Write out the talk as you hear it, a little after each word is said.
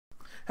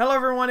Hello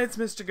everyone, it's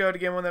Mr. Goat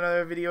again with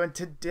another video, and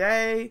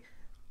today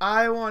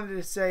I wanted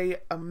to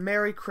say a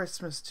Merry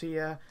Christmas to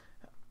you.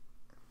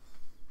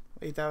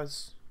 Wait, that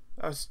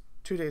was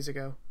 2 days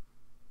ago.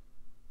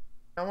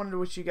 I wanted to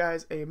wish you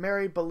guys a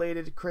merry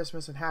belated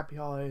Christmas and happy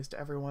holidays to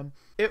everyone.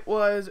 It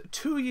was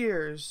 2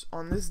 years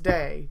on this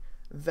day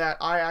that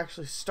I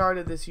actually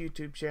started this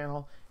YouTube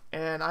channel,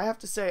 and I have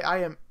to say I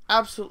am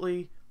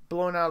absolutely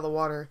blown out of the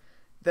water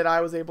that I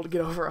was able to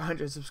get over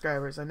 100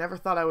 subscribers. I never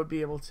thought I would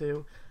be able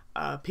to.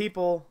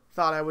 People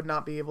thought I would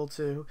not be able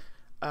to,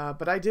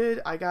 but I did.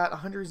 I got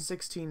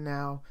 116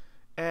 now,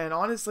 and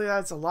honestly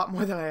that's a lot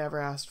more than I ever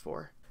asked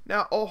for.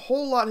 Now a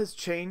whole lot has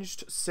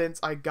changed since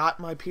I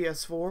got my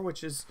PS4,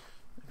 which is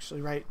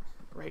actually right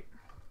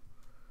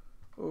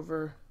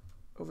over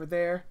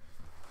there.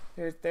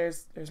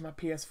 There's my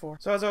PS4.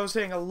 So as I was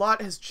saying, a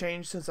lot has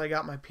changed since I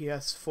got my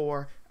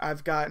PS4.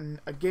 I've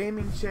gotten a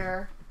gaming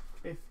chair.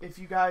 If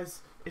you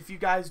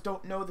guys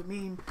don't know the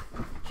meme,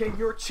 can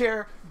your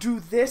chair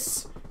do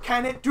this?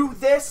 Can it do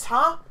this?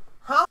 Huh?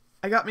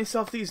 I got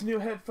myself these new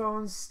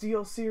headphones,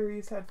 Steel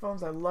Series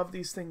headphones. I love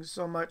these things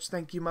so much.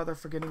 Thank you, Mother,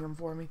 for getting them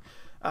for me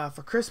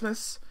for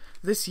Christmas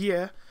this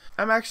year.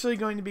 I'm actually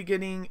going to be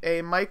getting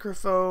a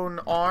microphone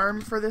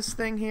arm for this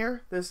thing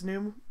here, this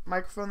new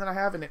microphone that I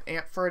have, and an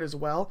amp for it as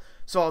well,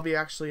 so I'll be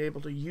actually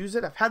able to use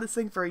it. I've had this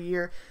thing for a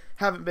year,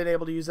 haven't been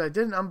able to use it. I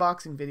did an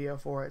unboxing video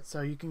for it,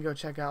 so you can go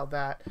check out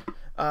that.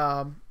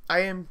 I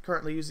am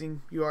currently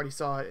using, you already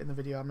saw it in the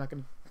video, I'm not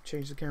going to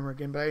change the camera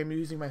again, but I am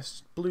using my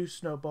blue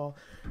snowball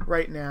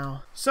right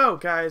now. So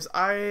guys,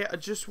 I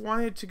just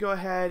wanted to go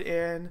ahead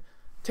and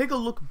take a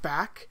look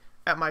back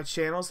at my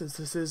channel, since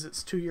this is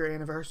its 2-year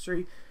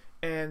anniversary,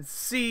 and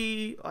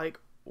see like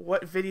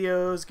what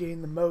videos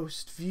gain the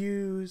most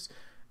views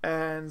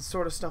and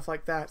sort of stuff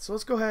like that. So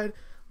let's go ahead,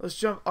 let's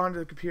jump onto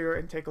the computer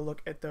and take a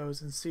look at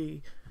those and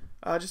see.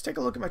 Just take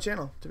a look at my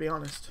channel, to be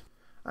honest.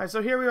 Alright,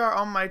 so here we are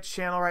on my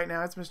channel right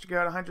now. It's Mr.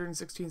 Goat,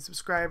 116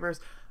 subscribers.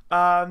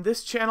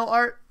 This channel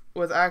art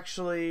was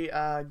actually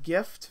a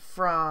gift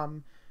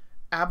from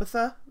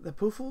Abatha, the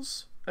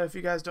Poofles. If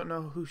you guys don't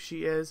know who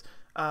she is,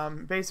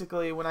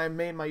 basically when I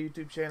made my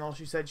YouTube channel,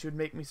 she said she would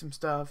make me some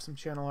stuff, some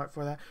channel art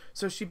for that.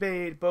 So she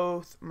made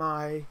both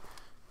my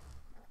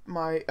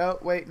oh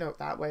wait, no,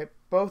 that way.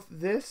 Both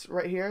this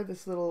right here,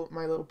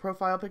 my little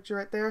profile picture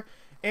right there,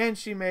 and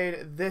she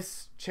made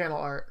this channel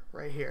art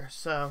right here.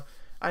 So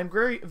I'm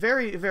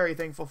very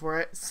thankful for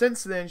it.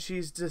 Since then,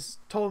 she's just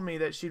told me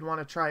that she'd want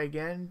to try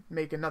again,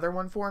 make another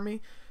one for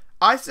me.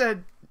 I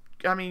said,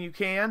 I mean, you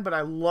can, but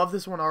I love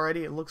this one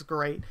already. It looks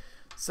great.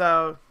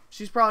 So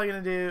she's probably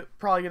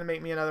gonna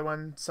make me another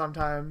one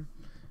sometime.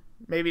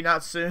 Maybe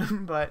not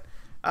soon, but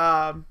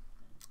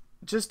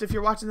just if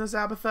you're watching this,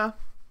 Abatha,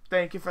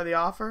 thank you for the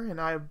offer,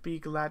 and I'd be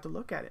glad to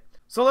look at it.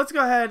 So let's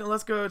go ahead and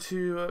let's go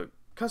to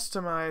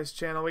customize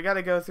channel. We got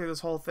to go through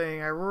this whole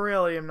thing. I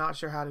really am not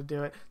sure how to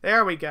do it.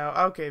 There we go.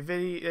 Okay,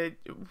 video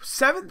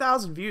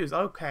 7,000 views.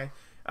 Okay,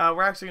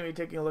 we're actually going to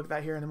be taking a look at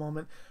that here in a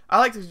moment. I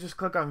like to just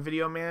click on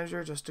video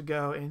manager just to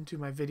go into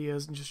my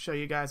videos and just show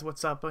you guys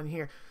what's up on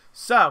here.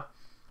 So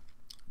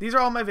these are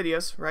all my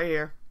videos right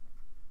here.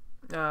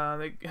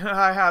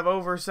 I have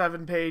over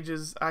 7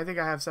 pages. I think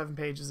I have 7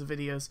 pages of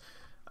videos.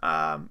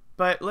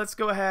 But let's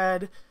go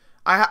ahead.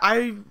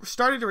 I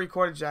started to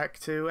record a Jack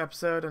 2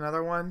 episode,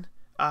 another one.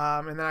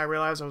 And then I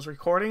realized I was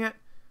recording it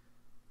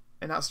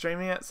and not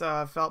streaming it, so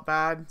I felt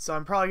bad. So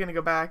I'm probably going to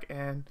go back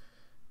and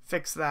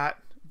fix that,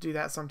 do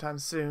that sometime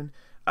soon.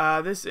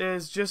 This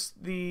is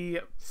just the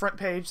front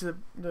page,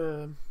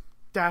 the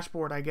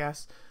dashboard, I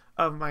guess,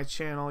 of my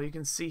channel. You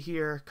can see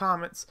here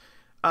comments.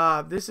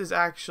 This is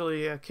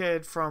actually a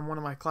kid from one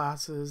of my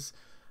classes.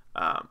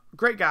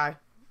 Great guy.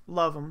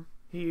 Love him.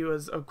 He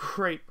was a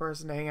great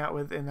person to hang out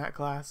with in that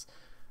class.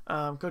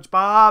 Coach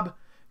Bob.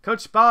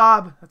 Coach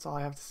Bob. That's all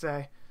I have to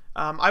say.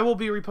 I will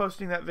be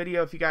reposting that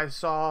video. If you guys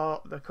saw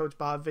the Coach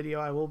Bob video,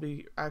 I will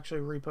be actually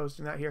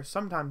reposting that here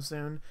sometime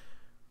soon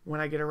when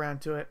I get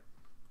around to it.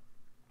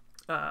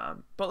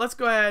 But let's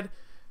go ahead.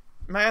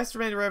 My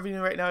estimated revenue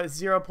right now is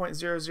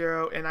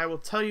 0.00, and I will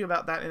tell you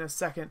about that in a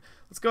second.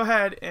 Let's go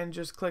ahead and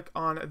just click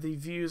on the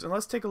views, and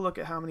let's take a look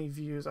at how many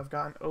views I've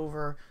gotten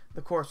over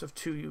the course of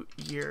 2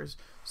 years.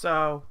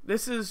 So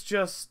this is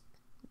just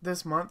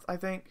this month, I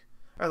think,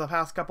 or the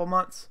past couple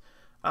months.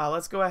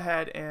 Let's go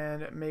ahead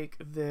and make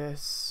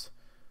this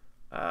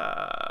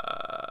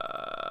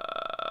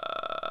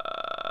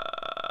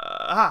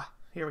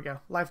here we go,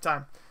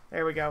 lifetime.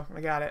 There we go,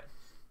 I got it.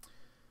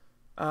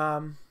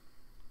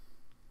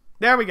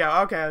 There we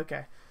go.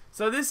 Okay.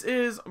 So this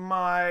is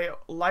my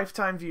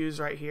lifetime views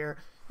right here.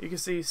 You can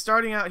see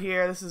starting out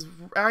here, this is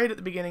right at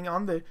the beginning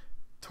on the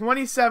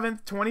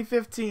 27th,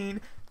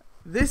 2015,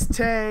 this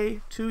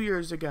day 2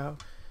 years ago.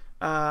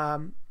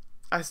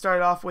 I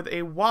started off with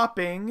a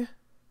whopping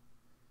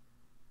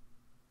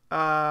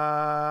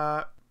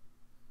wow,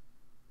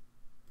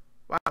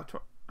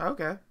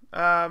 okay.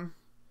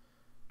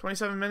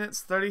 27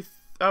 minutes, 30,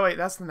 oh wait,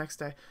 that's the next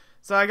day.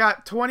 So I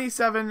got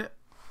 27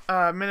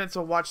 minutes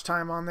of watch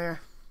time on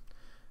there.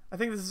 I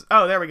think this is,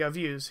 oh, there we go,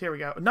 views. Here we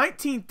go.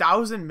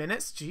 19,000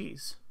 minutes?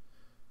 Jeez.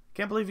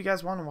 Can't believe you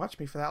guys want to watch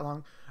me for that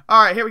long.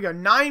 All right, here we go.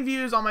 9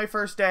 views on my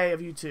first day of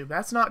YouTube.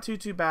 That's not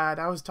too bad.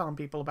 I was telling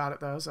people about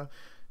it, though. So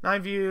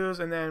 9 views,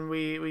 and then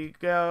we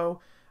go.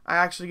 I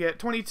actually get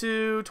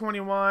 22,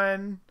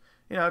 21,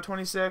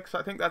 26.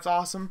 I think that's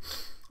awesome.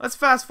 Let's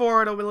fast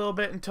forward a little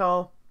bit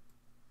until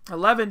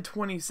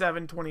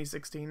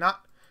 11/27/2016.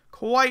 Not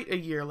quite a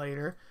year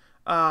later.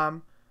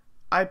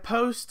 I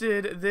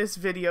posted this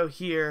video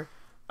here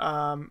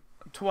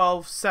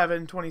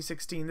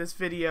 12/7/2016. This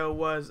video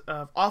was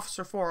of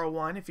Officer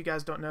 401. If you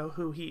guys don't know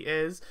who he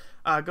is,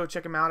 go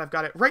check him out. I've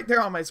got it right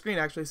there on my screen,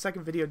 actually.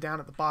 Second video down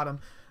at the bottom.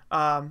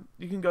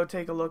 You can go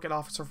take a look at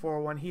Officer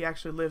 401. He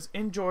actually lives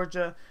in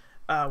Georgia,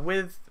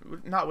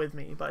 not with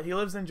me, but he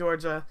lives in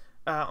Georgia,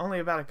 only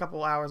about a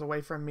couple hours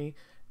away from me.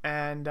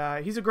 And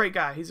he's a great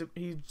guy.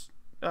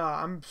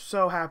 I'm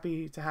so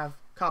happy to have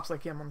cops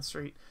like him on the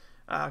street,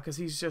 because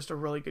he's just a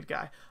really good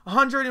guy.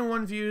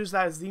 101 views.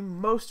 That is the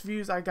most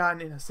views I've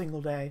gotten in a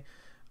single day.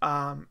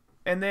 And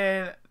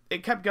then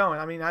it kept going.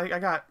 I mean, I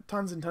got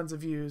tons and tons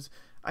of views.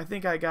 I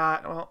think I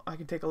got, well, I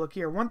can take a look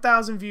here,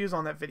 1,000 views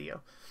on that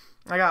video.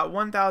 I got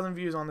 1,000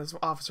 views on this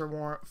Officer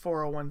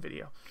 401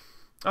 video.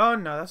 Oh,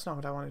 no, that's not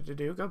what I wanted to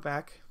do. Go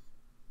back.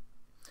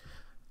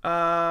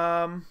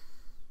 Okay,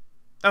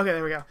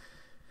 there we go.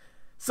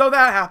 So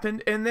that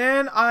happened, and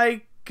then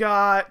I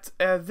got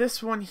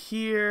this one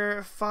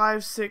here,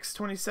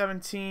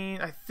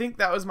 5/6/2017. I think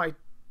that was my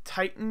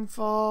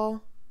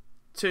Titanfall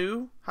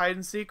 2 hide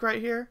and seek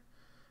right here.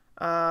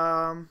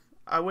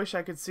 I wish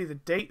I could see the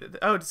date.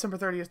 Oh, December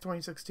 30th,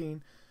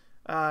 2016.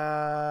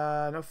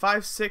 No,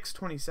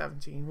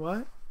 5/6/2017.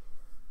 What?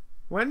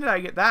 When did I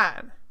get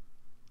that?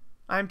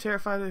 I'm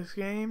terrified of this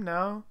game.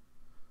 No.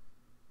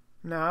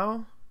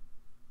 No.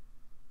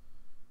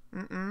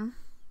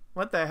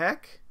 What the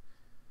heck?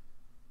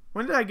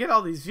 When did I get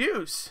all these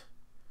views?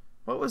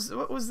 What was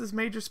this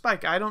major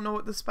spike? I don't know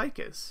what the spike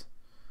is.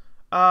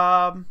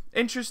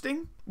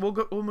 Interesting.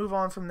 We'll move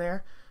on from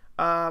there.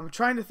 I'm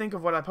trying to think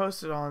of what I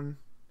posted on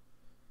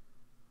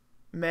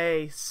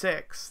May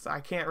 6th. I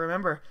can't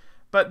remember.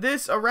 But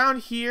this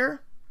around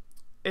here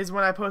is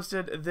when I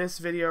posted this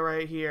video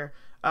right here.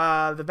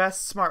 The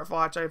best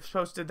smartwatch. I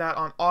posted that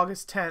on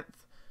August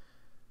 10th.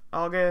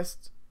 That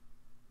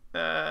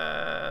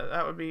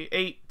would be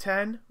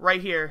 8/10 right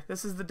here.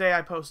 This is the day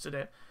I posted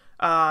it.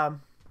 I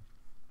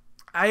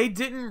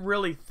didn't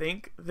really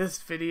think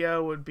this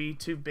video would be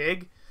too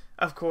big.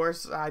 Of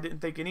course, I didn't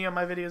think any of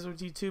my videos would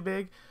be too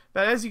big.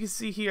 But as you can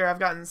see here, I've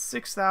gotten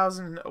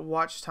 6,000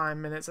 watch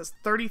time minutes. That's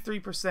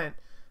 33%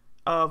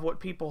 of what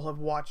people have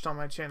watched on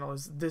my channel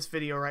is this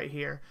video right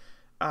here.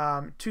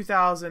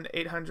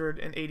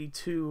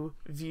 2,882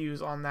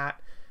 views on that.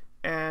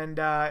 And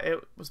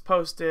it was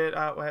posted,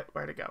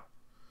 where'd it go?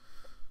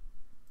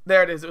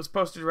 There it is. It was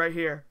posted right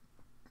here.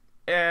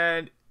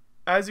 And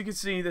as you can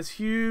see, this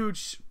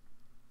huge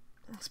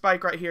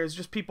spike right here is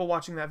just people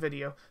watching that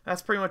video.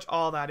 That's pretty much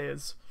all that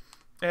is.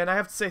 And I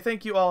have to say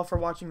thank you all for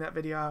watching that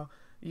video.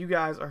 You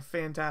guys are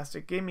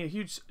fantastic. Gave me a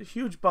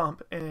huge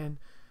bump in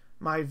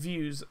my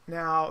views.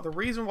 Now, the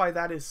reason why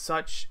that is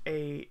such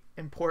a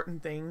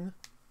important thing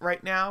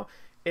right now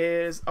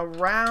is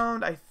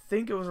around, I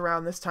think it was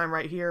around this time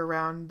right here,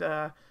 around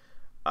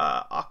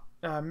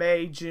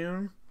May,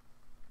 June.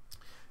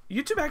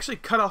 YouTube actually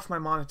cut off my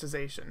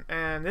monetization,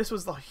 and this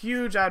was the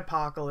huge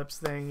adpocalypse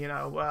thing,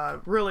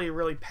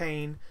 really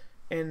pain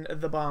in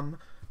the bum,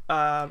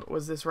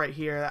 was this right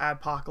here, the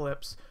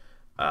adpocalypse.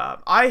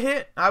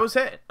 I was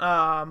hit,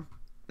 not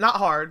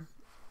hard,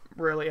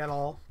 really, at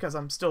all, because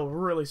I'm still a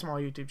really small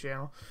YouTube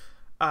channel,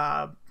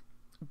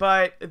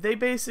 but they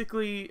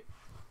basically,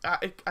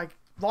 I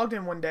logged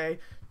in one day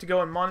to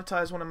go and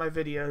monetize one of my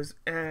videos,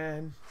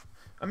 and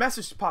a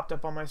message popped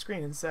up on my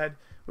screen and said,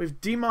 "We've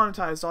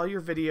demonetized all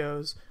your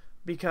videos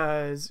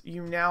because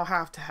you now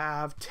have to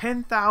have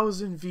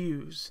 10,000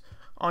 views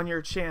on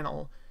your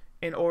channel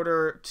in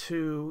order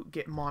to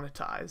get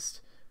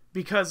monetized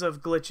because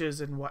of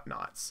glitches and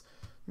whatnots."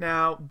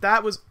 Now,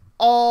 that was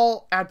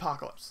all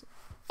adpocalypse.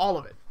 All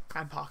of it.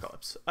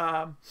 Adpocalypse.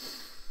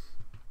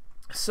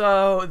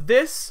 So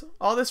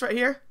all this right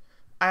here,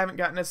 I haven't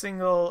gotten a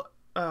single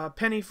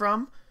penny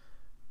from.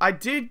 I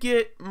did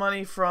get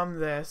money from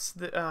this,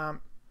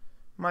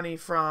 money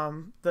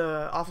from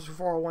the Officer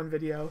 401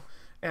 video,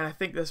 and I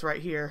think this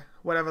right here,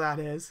 whatever that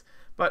is.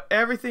 But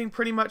everything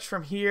pretty much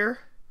from here,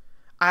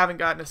 I haven't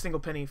gotten a single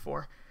penny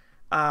for.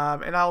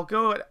 And I'll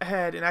go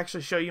ahead and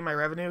actually show you my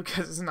revenue,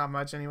 because it's not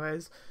much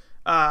anyways.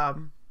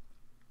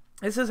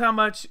 This is how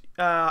much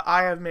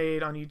I have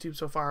made on YouTube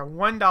so far,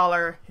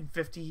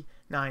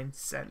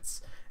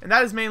 $1.59. And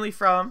that is mainly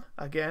from,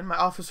 again, my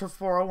Officer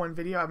 401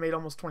 video. I made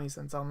almost 20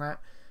 cents on that.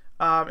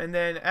 And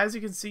then, as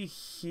you can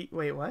see,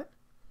 wait, what?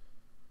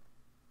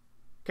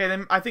 Okay,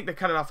 then I think they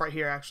cut it off right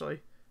here,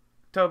 actually.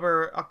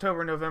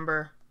 October,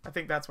 November. I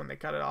think that's when they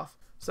cut it off.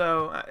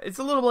 So it's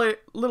a little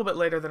bit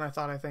later than I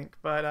thought, I think.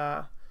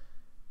 But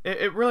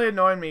it really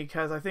annoyed me,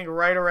 because I think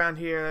right around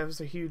here there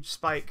was a huge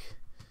spike,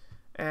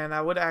 and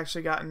I would have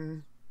actually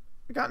gotten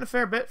gotten a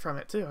fair bit from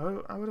it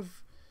too. I would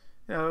have,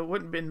 you know, it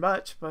wouldn't have been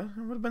much, but it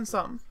would have been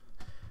something.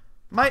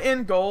 My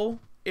end goal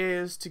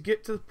is to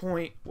get to the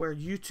point where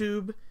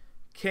YouTube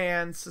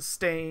can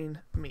sustain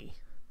me.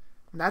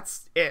 And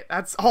that's it.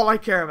 That's all I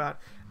care about.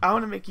 I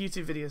want to make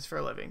YouTube videos for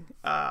a living.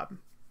 And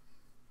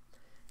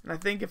I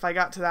think if I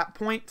got to that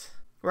point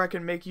where I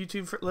can make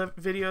YouTube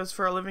videos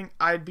for a living,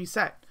 I'd be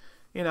set.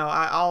 You know,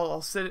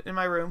 I'll sit in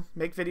my room,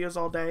 make videos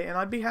all day, and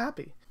I'd be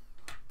happy.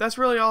 That's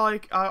really all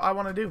I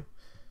want to do.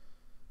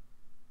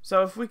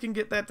 So if we can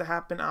get that to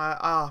happen,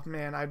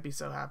 man, I'd be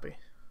so happy.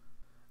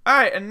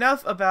 Alright,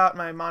 enough about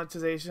my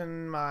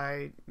monetization,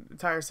 my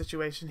entire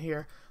situation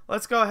here.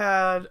 Let's go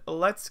ahead,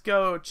 let's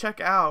go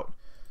check out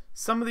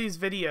some of these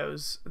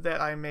videos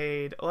that I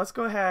made. Let's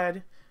go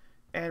ahead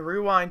and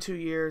rewind 2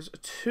 years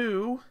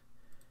to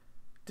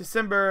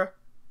December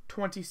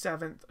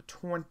 27th,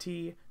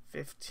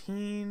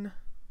 2015.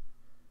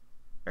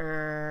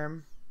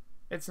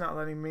 It's not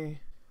letting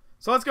me.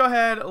 So let's go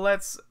ahead,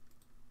 let's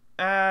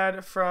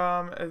add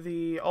from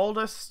the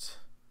oldest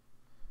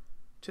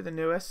to the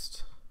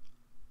newest.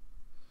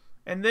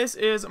 And this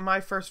is my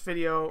first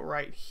video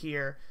right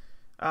here.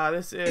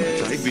 This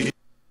is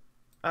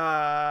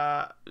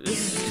Shadow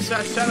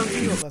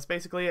Field. That's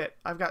basically it.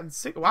 I've gotten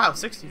 60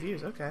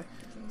 views. Okay,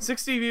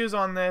 60 views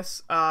on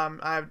this. I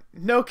have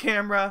no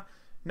camera,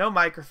 no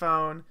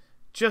microphone,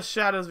 just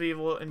Shadows of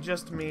Evil and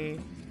just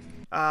me.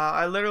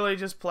 I literally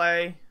just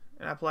play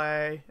and I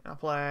play and I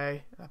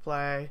play and I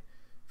play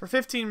for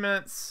 15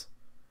 minutes.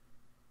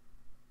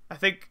 I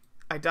think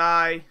I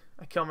die.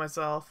 I kill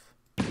myself.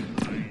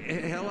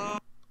 Hello.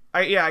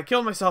 I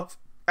killed myself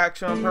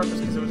actually on purpose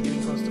because it was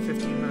getting close to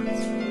 15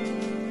 minutes.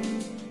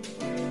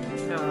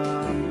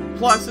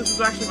 Plus, this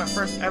was actually my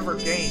first ever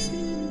game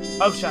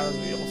of Shadows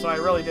of Evil, so I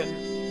really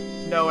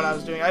didn't know what I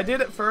was doing. I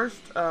did at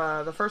first.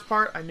 The first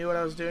part, I knew what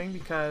I was doing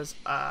because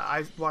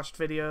I watched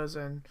videos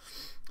and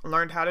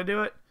learned how to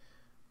do it,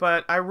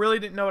 but I really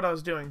didn't know what I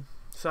was doing.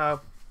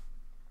 So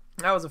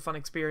that was a fun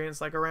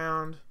experience. Like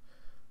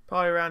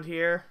probably around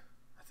here,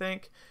 I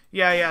think.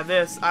 Yeah.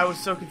 This. I was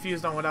so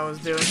confused on what I was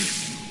doing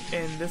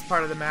in this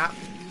part of the map.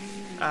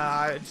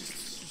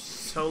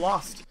 Just so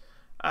lost.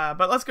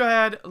 But let's go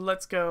ahead,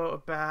 let's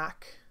go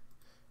back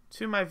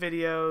to my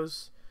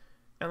videos,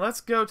 and let's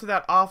go to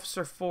that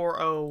Officer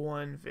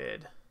 401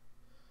 vid.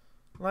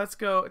 Let's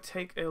go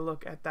take a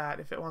look at that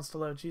if it wants to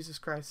load. Jesus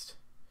Christ.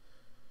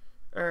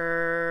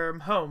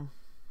 Home.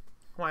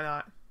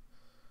 Why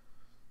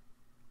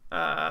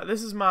not?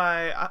 This is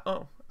my,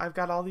 I've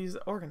got all these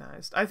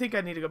organized. I think I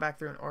need to go back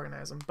through and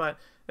organize them, but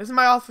this is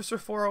my Officer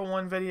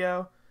 401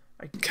 video.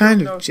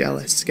 Kind of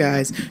jealous,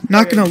 guys.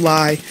 Not gonna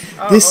lie,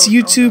 this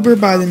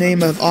YouTuber by the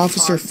name of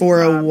Officer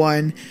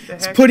 401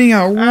 is putting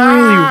out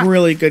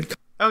really good.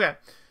 Okay,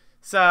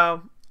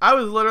 so I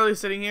was literally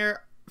sitting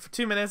here for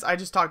 2 minutes. I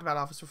just talked about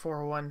Officer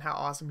 401 and how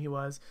awesome he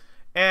was,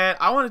 and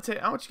I want you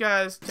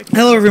guys to take.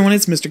 Hello, everyone.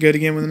 It's Mr. Good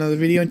again with another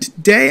video, and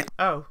today.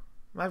 Oh,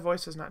 my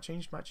voice has not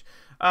changed much.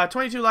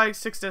 22 likes,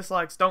 6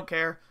 dislikes. Don't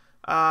care.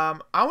 I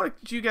want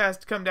you guys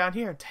to come down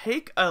here and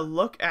take a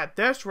look at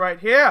this right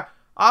here.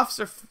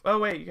 Oh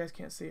wait, you guys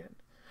can't see it.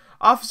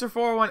 Officer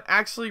 401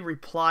 actually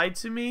replied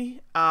to me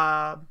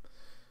and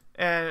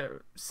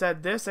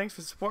said this: "Thanks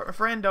for the support, my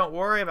friend. Don't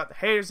worry about the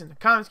haters in the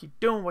comments. Keep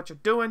doing what you're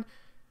doing."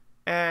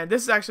 And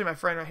this is actually my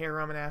friend right here,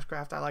 Roman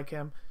Ashcraft. I like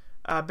him.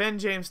 Ben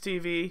James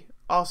TV,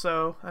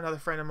 also another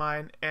friend of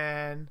mine.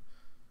 And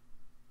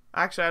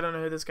actually, I don't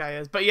know who this guy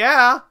is, but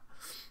yeah.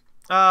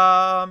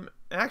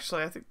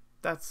 Actually, I think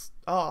that's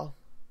all.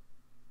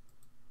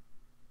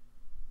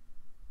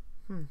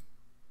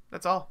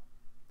 That's all.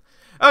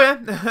 Oh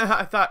yeah,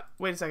 I thought.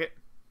 Wait a second.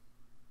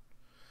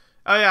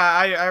 Oh yeah,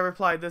 I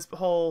replied this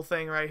whole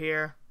thing right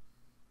here.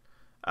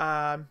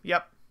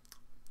 Yep.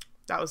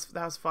 That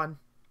was fun.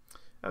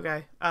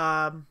 Okay.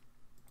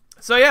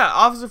 So yeah,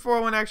 Officer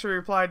 401 actually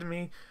replied to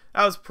me.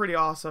 That was pretty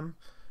awesome,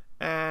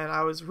 and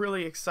I was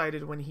really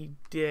excited when he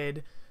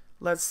did.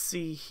 Let's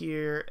see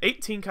here.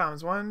 18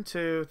 comments. 1,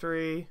 2,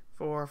 3,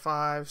 4,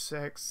 5,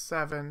 6,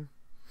 7.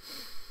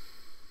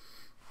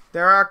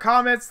 There are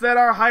comments that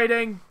are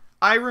hiding.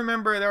 I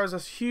remember there was a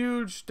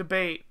huge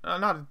debate,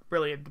 not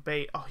really a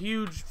debate, a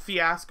huge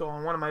fiasco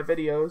on one of my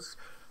videos,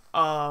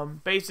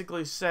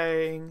 basically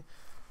saying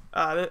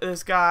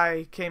this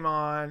guy came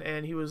on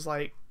and he was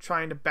like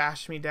trying to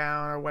bash me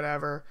down or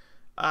whatever,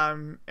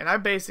 and I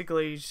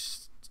basically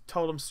just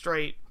told him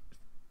straight,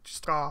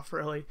 just off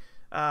really.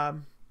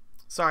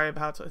 Sorry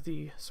about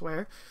the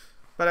swear,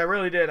 but I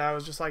really did. I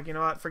was just like, you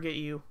know what, forget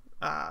you.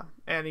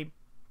 And he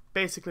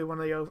basically won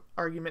the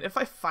argument. If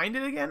I find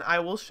it again, I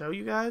will show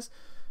you guys.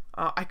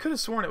 I could have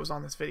sworn it was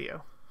on this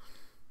video.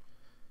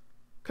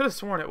 Could have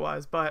sworn it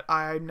was, but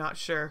I'm not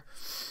sure.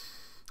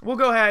 We'll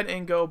go ahead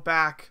and go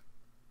back.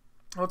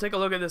 We'll take a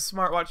look at this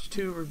Smartwatch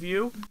 2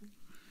 review.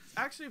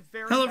 Actually,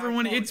 Hello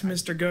everyone, it's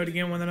Mr. Goat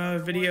again with another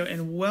video,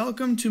 and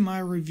welcome to my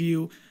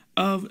review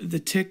of the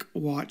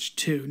TicWatch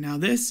 2. Now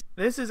this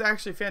is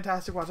actually a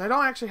fantastic watch. I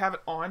don't actually have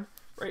it on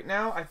right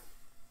now. I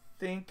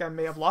think I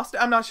may have lost it.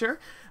 I'm not sure.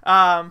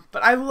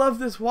 But I love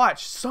this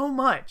watch so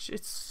much.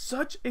 It's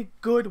such a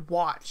good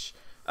watch.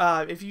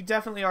 If you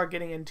definitely are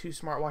getting into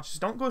smartwatches,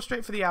 don't go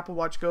straight for the Apple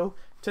Watch. Go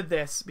to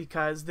this,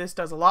 because this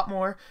does a lot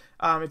more.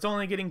 It's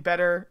only getting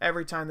better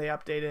every time they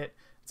update it.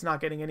 It's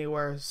not getting any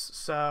worse.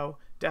 So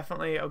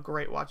definitely a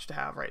great watch to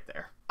have right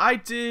there. I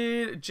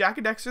did Jak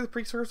and Daxter: The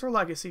Precursor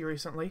Legacy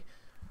recently,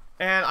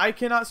 and I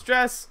cannot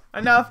stress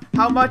enough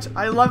how much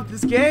I love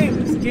this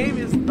game. This game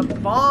is the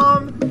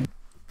bomb.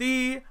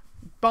 The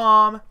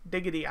bomb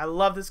diggity. I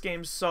love this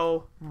game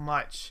so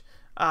much.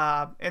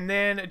 And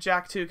then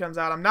Jak 2 comes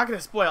out. I'm not going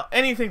to spoil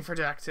anything for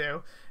Jak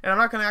 2, and I'm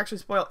not going to actually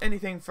spoil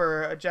anything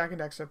for Jak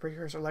and Daxter: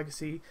 Precursor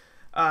Legacy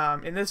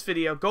in this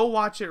video. Go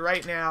watch it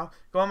right now.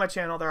 Go on my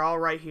channel. They're all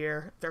right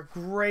here. They're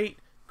great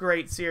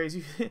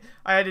series.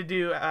 I had to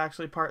do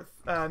actually part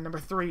number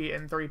 3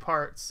 in 3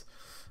 parts.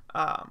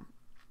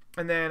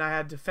 And then I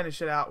had to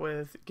finish it out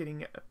with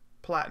getting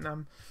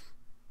platinum.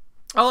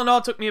 All in all,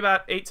 it took me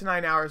about 8 to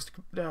 9 hours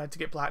to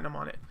get platinum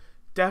on it.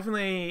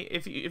 Definitely,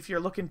 if you're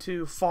looking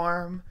to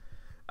farm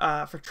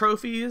for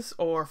trophies,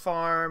 or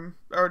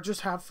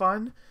just have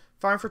fun,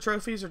 farm for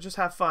trophies or just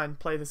have fun,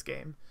 play this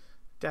game.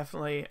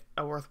 Definitely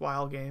a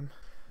worthwhile game.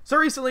 So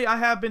recently I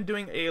have been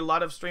doing a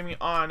lot of streaming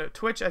on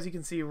Twitch, as you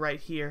can see right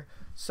here.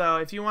 So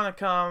if you want to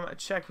come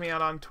check me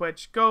out on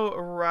Twitch, go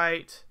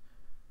right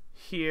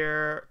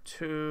here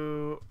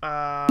to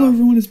Hello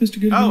everyone, it's Mr.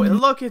 Good. Oh,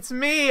 and look, it's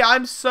me.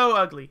 I'm so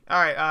ugly.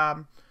 All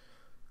right,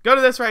 go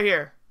to this right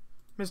here,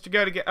 Mr.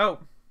 Go to get.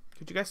 Oh,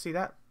 could you guys see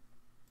that?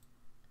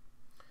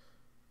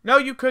 No,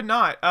 you could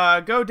not.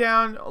 Go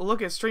down,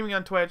 look at streaming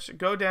on Twitch.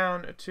 Go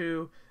down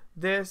to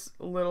this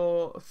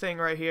little thing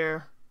right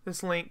here,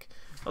 this link.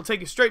 It'll take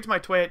you straight to my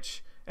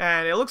Twitch,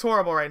 and it looks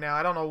horrible right now.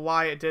 I don't know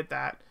why it did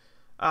that.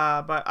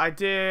 But I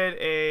did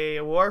a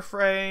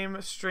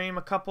Warframe stream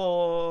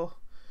about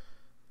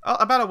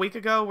a week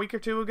or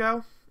 2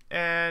 ago,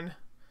 and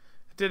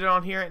did it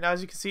on here. And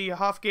as you can see,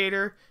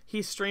 Hofgator,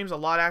 he streams a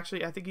lot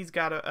actually. I think he's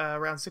got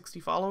around 60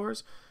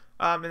 followers.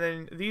 And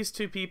then these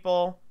 2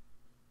 people,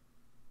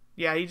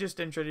 yeah, he just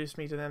introduced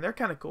me to them. They're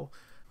kind of cool.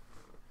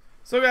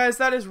 So guys,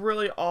 that is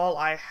really all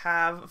I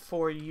have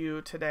for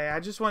you today.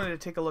 I just wanted to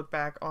take a look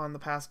back on the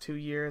past 2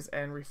 years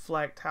and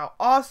reflect how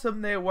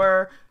awesome they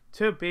were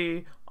to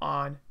be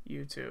on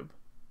YouTube.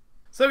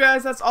 So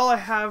guys, that's all I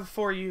have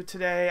for you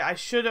today. I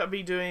should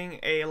be doing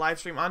a live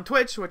stream on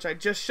Twitch, which I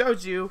just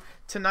showed you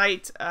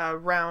tonight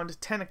around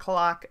 10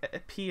 o'clock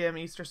p.m.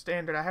 Eastern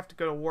Standard. I have to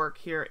go to work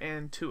here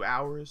in 2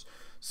 hours.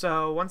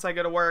 So once I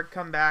go to work,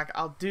 come back,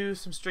 I'll do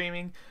some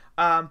streaming.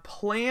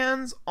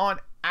 Plans on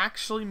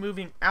actually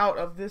moving out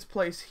of this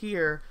place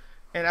here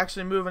and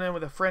actually moving in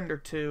with a friend or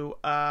 2.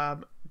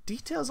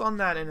 Details on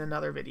that in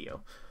another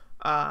video.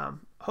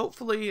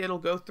 Hopefully it'll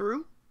go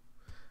through.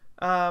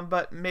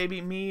 But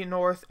maybe me,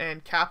 North,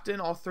 and Captain,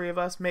 all 3 of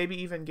us,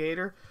 maybe even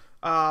Gator,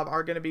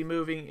 are going to be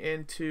moving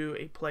into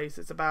a place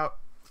that's about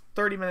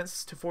 30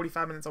 minutes to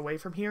 45 minutes away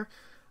from here,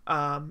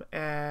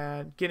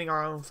 and getting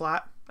our own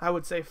flat. I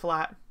would say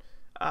flat.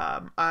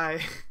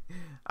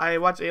 I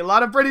watch a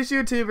lot of British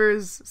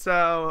YouTubers,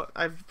 so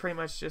I've pretty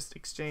much just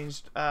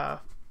exchanged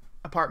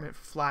apartment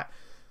for flat.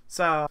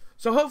 So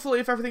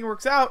hopefully, if everything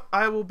works out,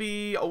 I will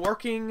be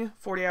working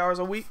 40 hours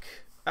a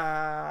week,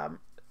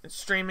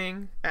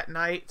 streaming at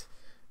night,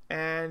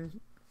 and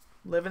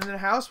living in a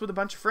house with a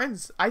bunch of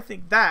friends. I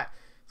think that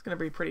is going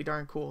to be pretty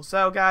darn cool.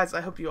 So guys,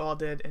 I hope you all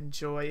did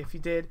enjoy. If you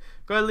did,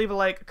 go ahead and leave a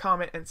like,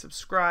 comment, and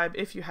subscribe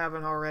if you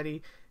haven't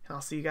already. And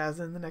I'll see you guys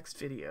in the next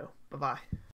video. Bye-bye.